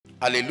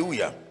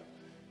Hallelujah.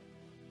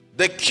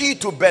 The key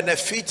to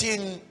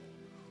benefiting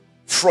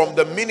from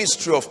the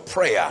ministry of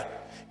prayer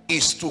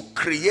is to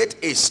create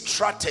a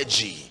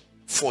strategy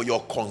for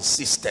your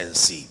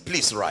consistency.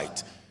 Please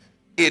write.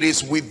 It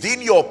is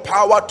within your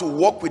power to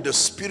walk with the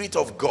Spirit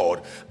of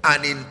God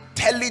and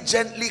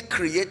intelligently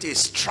create a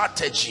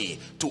strategy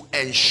to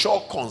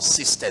ensure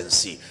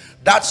consistency.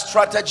 That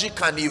strategy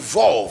can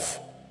evolve.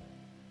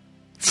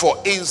 For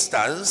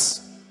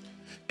instance,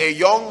 a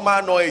young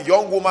man or a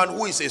young woman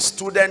who is a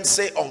student,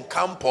 say on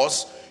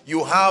campus,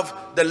 you have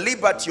the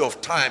liberty of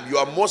time. You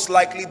are most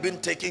likely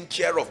being taken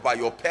care of by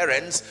your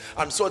parents,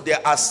 and so there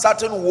are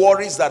certain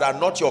worries that are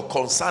not your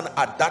concern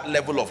at that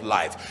level of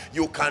life.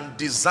 You can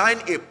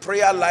design a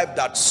prayer life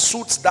that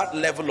suits that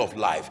level of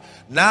life.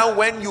 Now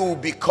when you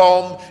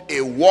become a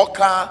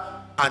worker,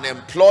 an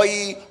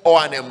employee, or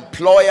an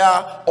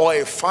employer, or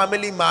a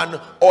family man,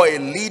 or a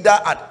leader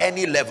at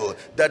any level,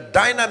 the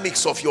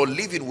dynamics of your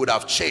living would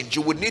have changed.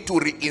 You would need to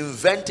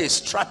reinvent a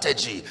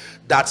strategy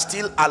that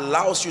still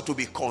allows you to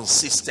be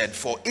consistent.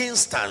 For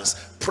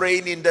instance,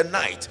 praying in the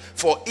night.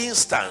 For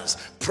instance,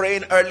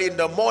 praying early in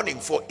the morning.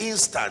 For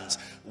instance,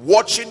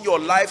 watching your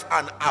life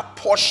and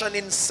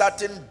apportioning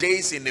certain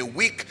days in a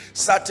week,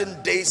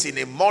 certain days in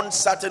a month,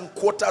 certain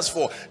quarters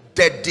for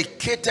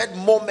dedicated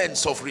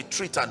moments of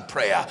retreat and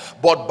prayer.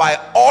 But by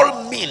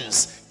all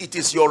means, it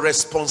is your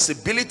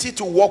responsibility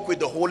to walk with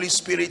the Holy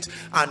Spirit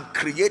and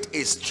create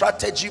a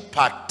strategy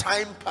per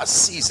time, per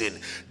season.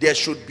 There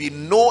should be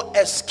no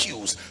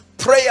excuse.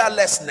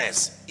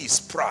 Prayerlessness is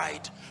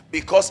pride,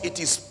 because it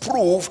is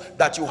proof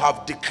that you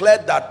have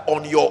declared that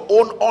on your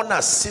own,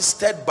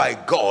 unassisted by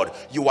God,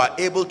 you are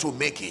able to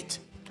make it.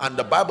 And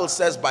the Bible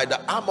says, by the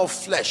arm of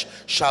flesh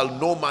shall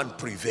no man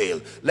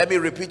prevail. Let me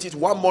repeat it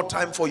one more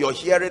time for your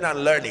hearing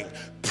and learning.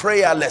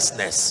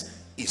 Prayerlessness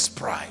is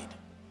pride.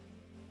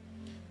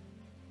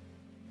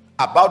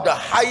 About the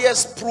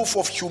highest proof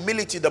of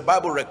humility the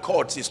Bible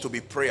records is to be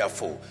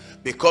prayerful.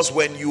 Because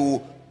when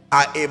you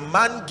are a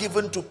man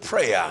given to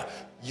prayer,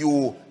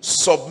 you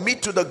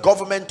submit to the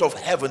government of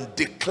heaven,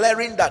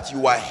 declaring that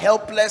you are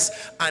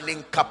helpless and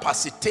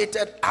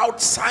incapacitated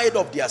outside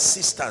of the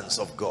assistance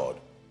of God.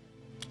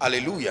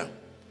 Hallelujah.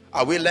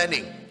 Are we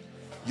learning?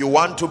 You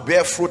want to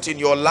bear fruit in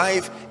your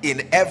life,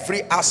 in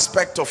every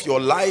aspect of your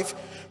life,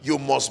 you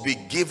must be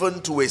given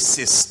to a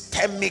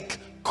systemic,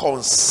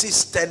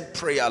 consistent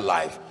prayer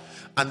life.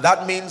 And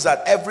that means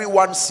that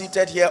everyone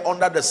seated here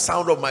under the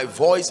sound of my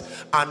voice,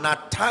 an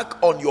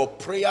attack on your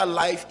prayer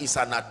life is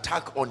an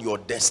attack on your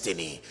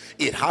destiny.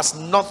 It has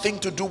nothing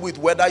to do with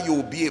whether you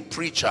will be a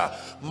preacher.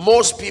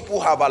 Most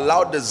people have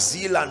allowed the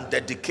zeal and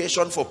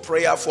dedication for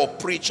prayer for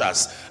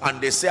preachers,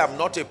 and they say, I'm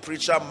not a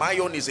preacher, my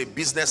own is a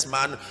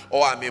businessman,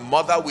 or I'm a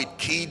mother with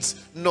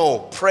kids. No,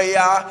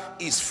 prayer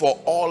is for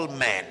all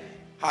men.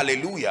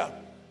 Hallelujah.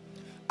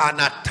 An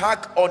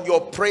attack on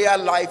your prayer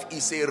life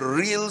is a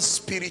real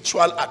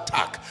spiritual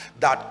attack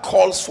that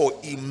calls for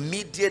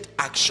immediate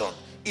action,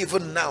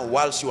 even now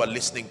whilst you are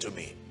listening to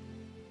me.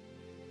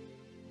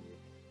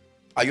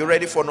 Are you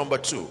ready for number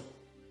 2?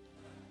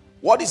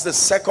 What is the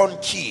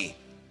second key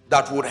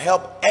that would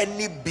help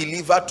any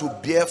believer to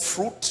bear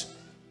fruit?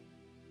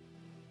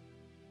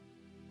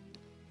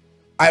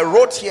 I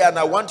wrote here, and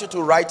I want you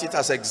to write it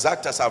as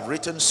exact as I've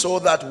written, so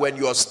that when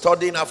you are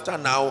studying after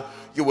now,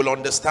 you will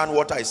understand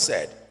what I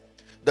said.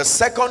 The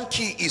second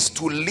key is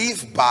to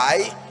live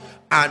by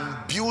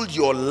and build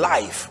your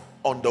life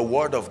on the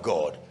Word of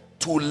God.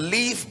 To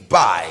live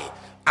by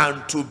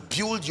and to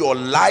build your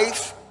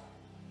life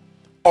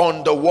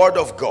on the Word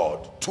of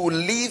God. To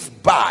live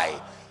by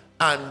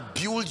and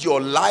build your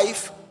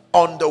life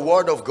on the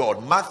Word of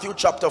God. Matthew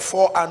chapter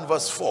 4 and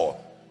verse 4.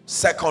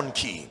 Second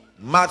key.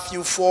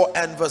 Matthew 4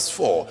 and verse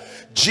 4.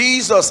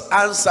 Jesus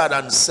answered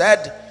and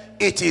said,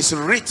 it is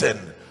written,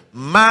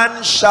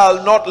 man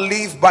shall not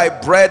live by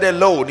bread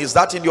alone. Is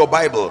that in your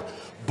Bible?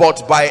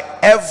 But by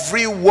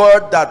every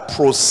word that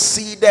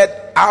proceeded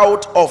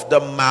out of the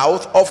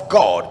mouth of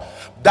God.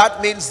 That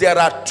means there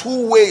are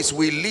two ways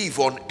we live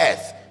on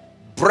earth: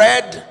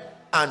 bread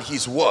and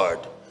his word.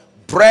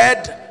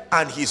 Bread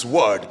and his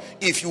word.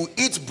 If you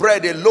eat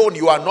bread alone,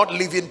 you are not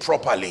living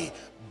properly.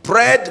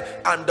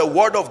 Bread and the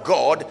word of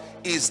God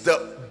is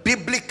the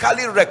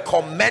biblically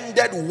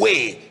recommended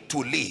way to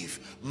live.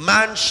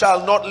 Man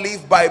shall not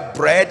live by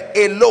bread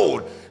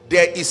alone.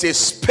 There is a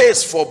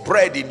space for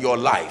bread in your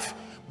life,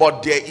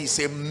 but there is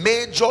a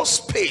major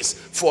space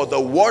for the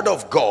word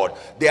of God.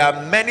 There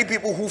are many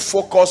people who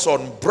focus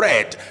on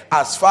bread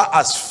as far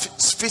as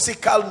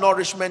physical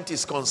nourishment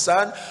is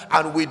concerned,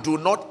 and we do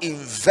not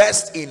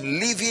invest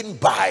in living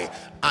by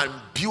and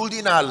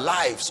building our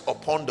lives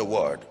upon the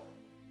word.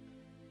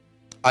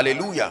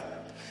 Hallelujah.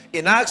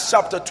 In Acts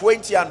chapter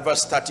 20 and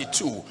verse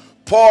 32,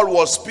 Paul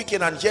was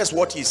speaking, and here's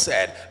what he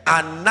said.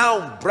 And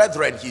now,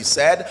 brethren, he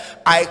said,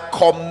 I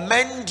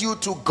commend you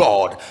to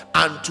God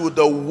and to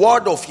the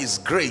word of his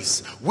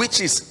grace, which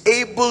is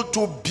able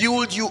to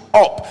build you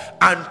up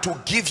and to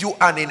give you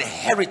an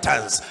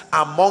inheritance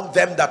among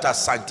them that are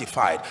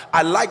sanctified.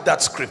 I like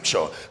that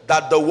scripture,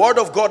 that the word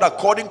of God,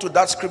 according to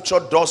that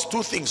scripture, does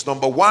two things.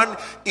 Number one,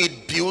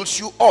 it builds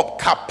you up.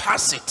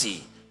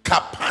 Capacity.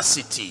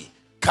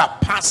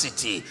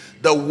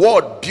 The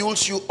word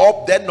builds you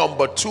up. Then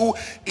number two,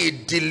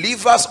 it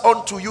delivers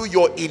unto you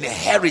your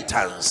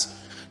inheritance.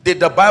 Did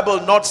the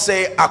Bible not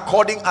say,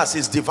 according as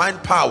his divine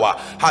power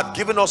hath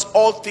given us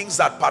all things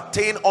that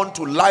pertain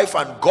unto life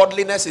and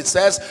godliness? It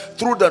says,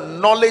 through the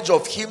knowledge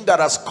of him that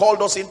has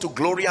called us into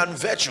glory and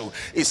virtue.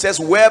 It says,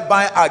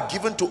 whereby are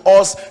given to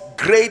us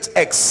great,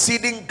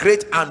 exceeding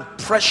great and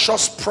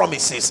precious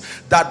promises,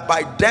 that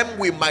by them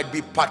we might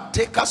be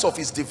partakers of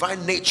his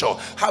divine nature,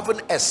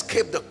 having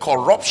escaped the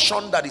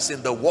corruption that is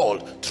in the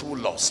world through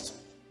lust.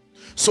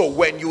 So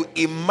when you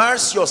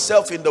immerse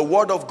yourself in the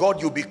word of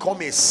God, you become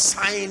a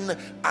sign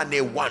and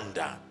a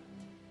wonder.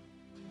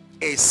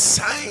 A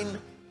sign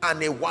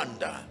and a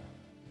wonder.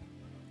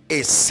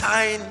 A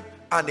sign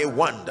and a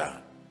wonder.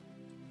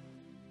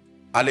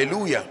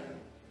 Hallelujah.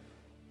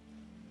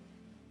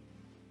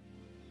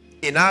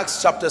 In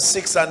Acts chapter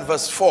 6 and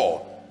verse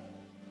 4,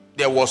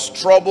 there was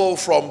trouble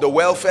from the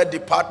welfare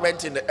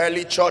department in the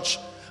early church,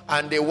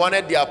 and they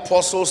wanted the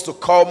apostles to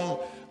come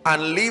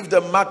and leave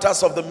the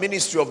matters of the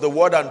ministry of the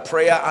word and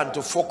prayer and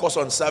to focus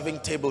on serving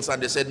tables.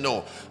 And they said,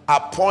 no,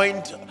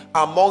 appoint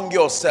among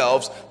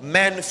yourselves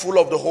men full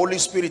of the Holy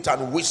Spirit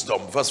and wisdom.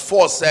 Verse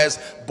 4 says,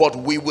 but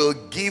we will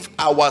give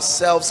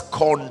ourselves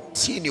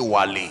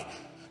continually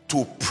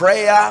to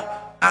prayer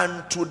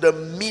and to the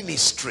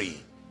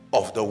ministry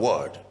of the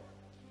word.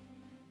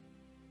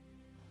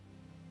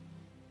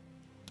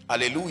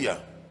 Hallelujah.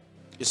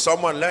 Is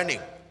someone learning?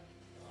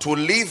 To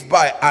live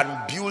by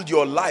and build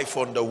your life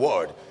on the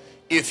word.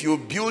 If you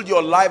build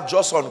your life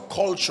just on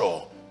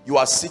culture, you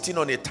are sitting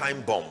on a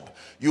time bomb.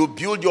 You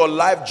build your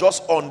life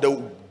just on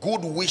the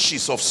good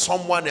wishes of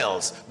someone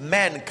else,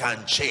 men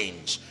can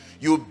change.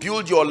 You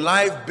build your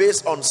life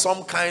based on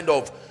some kind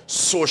of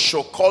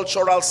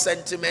socio-cultural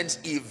sentiments,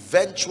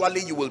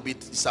 eventually you will be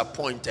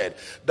disappointed.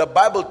 The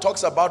Bible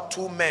talks about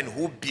two men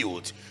who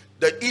built.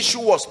 The issue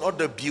was not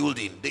the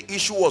building. The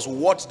issue was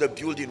what the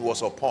building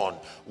was upon.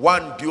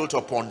 One built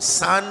upon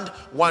sand,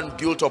 one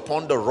built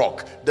upon the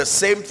rock. The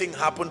same thing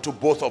happened to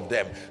both of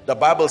them. The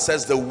Bible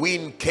says the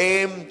wind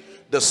came,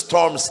 the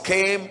storms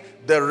came,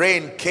 the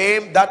rain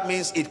came. That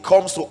means it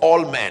comes to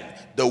all men.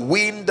 The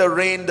wind, the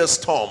rain, the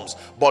storms.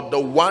 But the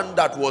one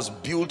that was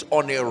built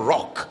on a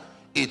rock,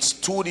 it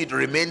stood, it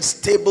remained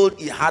stable,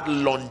 it had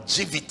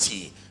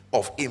longevity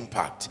of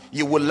impact.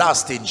 You will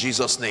last in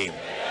Jesus' name.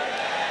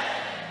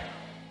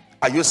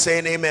 Are you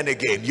saying amen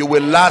again? You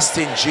will last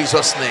in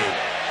Jesus' name.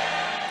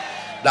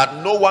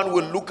 That no one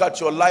will look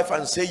at your life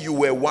and say you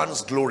were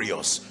once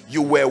glorious,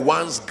 you were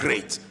once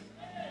great.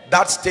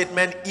 That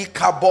statement,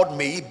 Ichabod,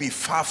 may it be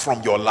far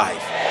from your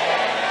life.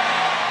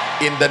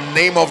 In the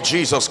name of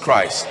Jesus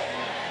Christ.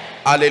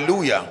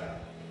 Hallelujah.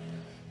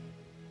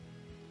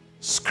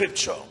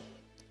 Scripture.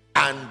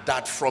 And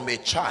that from a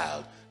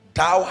child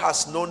thou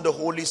hast known the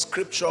holy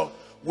scripture,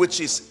 which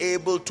is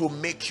able to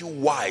make you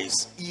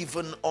wise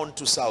even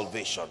unto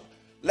salvation.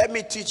 Let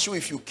me teach you,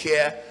 if you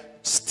care,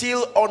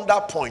 still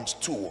under point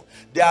 2.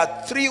 There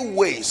are 3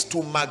 ways to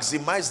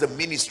maximize the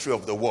ministry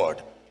of the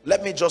word.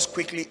 Let me just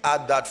quickly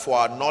add that for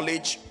our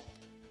knowledge.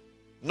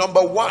 Number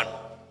 1,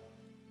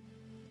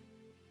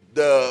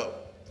 the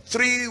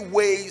 3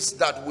 ways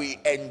that we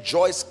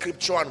enjoy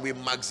scripture and we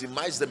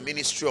maximize the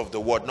ministry of the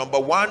word. Number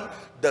 1,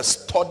 the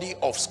study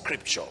of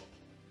scripture.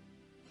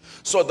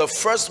 So the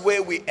first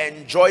way we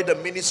enjoy the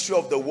ministry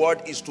of the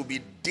word is to be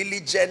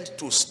diligent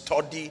to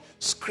study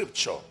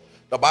scripture.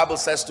 The Bible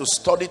says to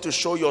study to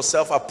show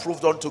yourself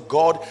approved unto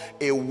God,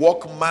 a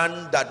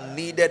workman that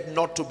needed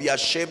not to be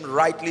ashamed,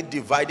 rightly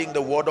dividing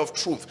the word of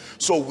truth.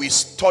 So we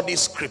study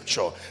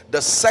scripture.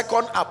 The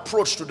second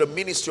approach to the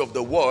ministry of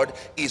the word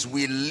is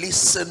we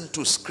listen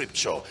to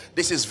scripture.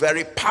 This is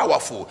very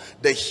powerful.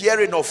 The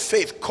hearing of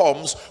faith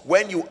comes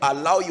when you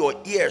allow your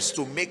ears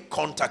to make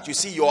contact. You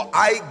see, your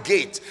eye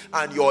gate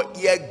and your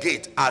ear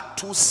gate are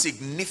 2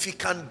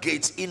 significant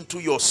gates into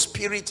your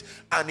spirit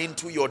and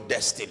into your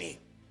destiny.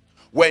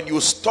 When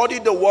you study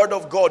the word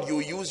of God,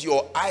 you use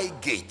your eye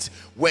gate.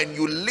 When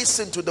you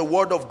listen to the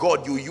word of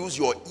God, you use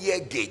your ear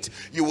gate.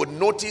 You would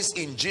notice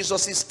in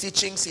Jesus's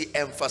teachings, he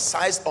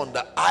emphasized on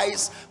the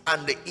eyes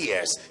and the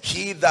ears.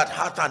 He that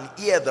hath an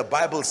ear, the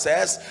Bible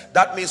says,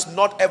 that means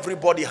not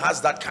everybody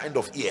has that kind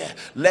of ear.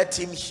 Let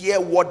him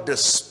hear what the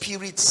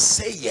Spirit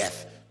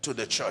saith to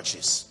the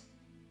churches.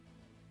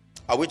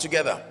 Are we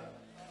together?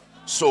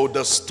 So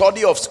the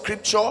study of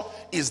scripture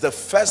is the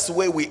first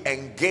way we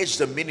engage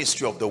the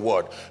ministry of the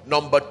word.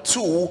 Number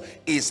 2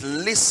 is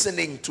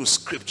listening to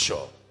scripture.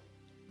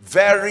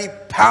 Very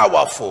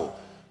powerful.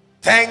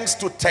 Thanks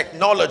to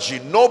technology,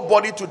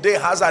 nobody today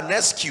has an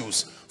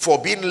excuse for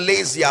being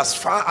lazy as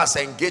far as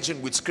engaging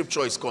with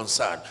scripture is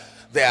concerned.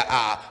 There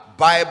are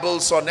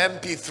Bibles on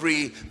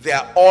MP3. There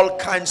are all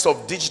kinds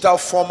of digital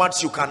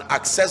formats you can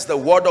access the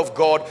word of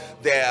God.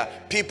 There,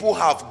 people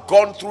have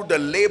gone through the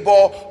labor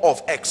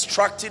of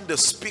extracting the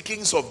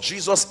speakings of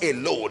Jesus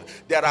alone.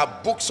 There are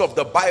books of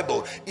the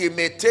Bible. It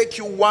may take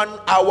you 1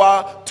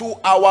 hour, 2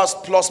 hours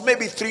plus,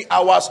 maybe 3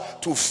 hours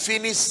to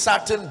finish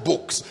certain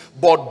books.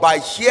 But by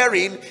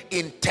hearing,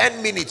 in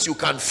 10 minutes you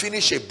can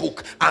finish a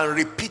book and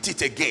repeat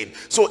it again.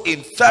 So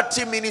in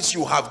 30 minutes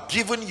you have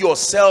given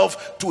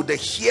yourself to the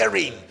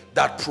hearing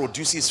that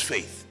produces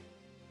faith.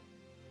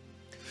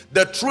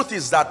 The truth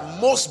is that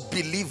most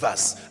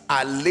believers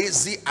are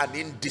lazy and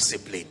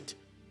indisciplined.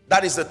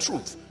 That is the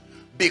truth.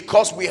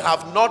 Because we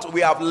have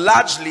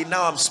largely,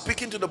 now I'm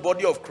speaking to the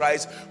body of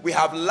Christ, we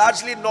have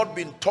largely not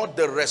been taught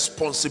the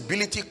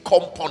responsibility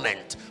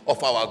component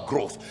of our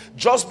growth.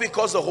 Just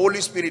because the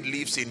Holy Spirit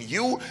lives in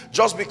you,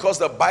 just because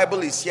the Bible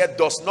is here,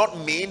 does not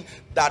mean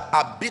that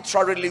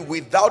arbitrarily,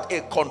 without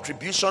a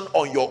contribution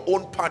on your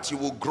own part, you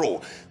will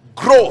grow.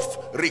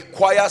 Growth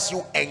requires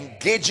you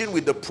engaging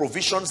with the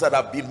provisions that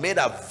have been made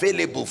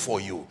available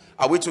for you.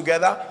 Are we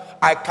together?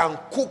 I can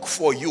cook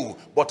for you,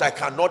 but I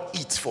cannot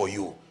eat for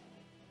you.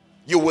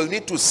 You will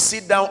need to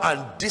sit down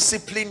and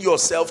discipline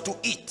yourself to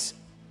eat.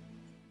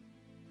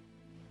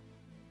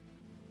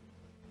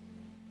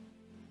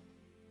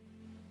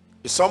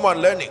 Is someone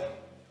learning?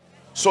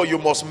 So you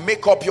must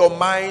make up your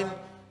mind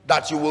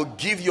that you will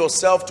give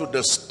yourself to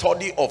the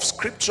study of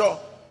scripture.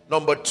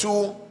 Number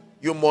two,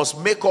 you must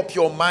make up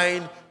your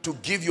mind to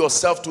give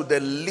yourself to the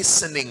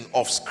listening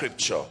of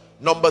scripture.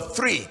 Number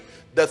three,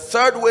 the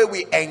third way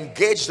we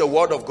engage the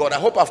word of God, I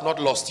hope I've not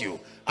lost you,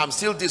 I'm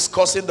still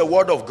discussing the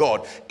word of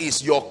God,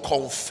 is your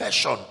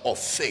confession of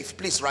faith.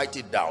 Please write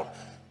it down.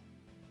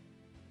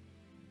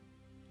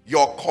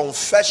 Your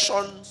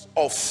confessions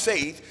of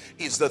faith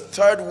is the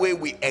third way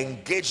we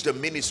engage the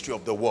ministry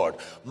of the word.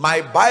 My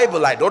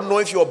Bible, I don't know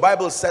if your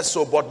Bible says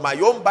so, but my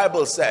own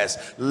Bible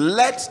says,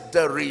 let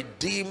the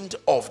redeemed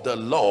of the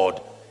Lord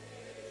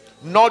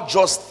not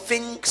just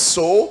think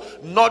so,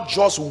 not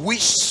just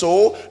wish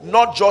so,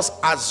 not just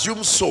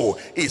assume so.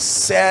 It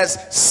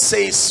says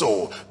say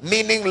so,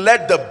 meaning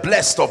let the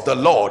blessed of the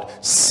Lord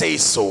say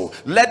so,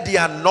 let the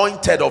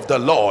anointed of the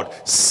Lord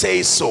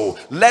say so,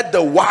 let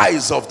the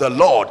wise of the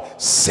Lord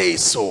say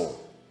so.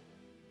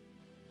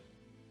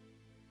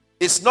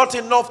 It's not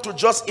enough to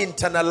just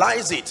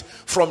internalize it.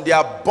 From the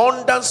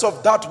abundance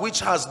of that which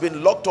has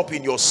been locked up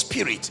in your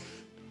spirit,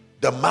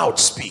 the mouth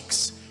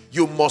speaks.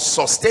 You must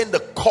sustain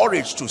the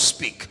courage to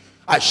speak.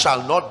 I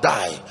shall not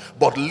die,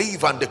 but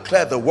live and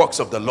declare the works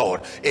of the Lord.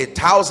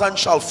 1,000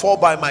 shall fall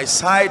by my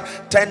side,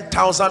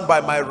 10,000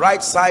 by my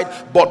right side,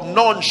 but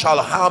none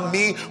shall harm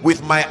me.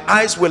 With my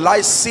eyes will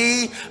I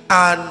see.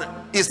 And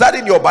is that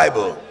in your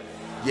Bible?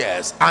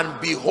 Yes.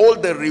 And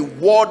behold the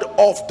reward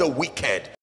of the wicked.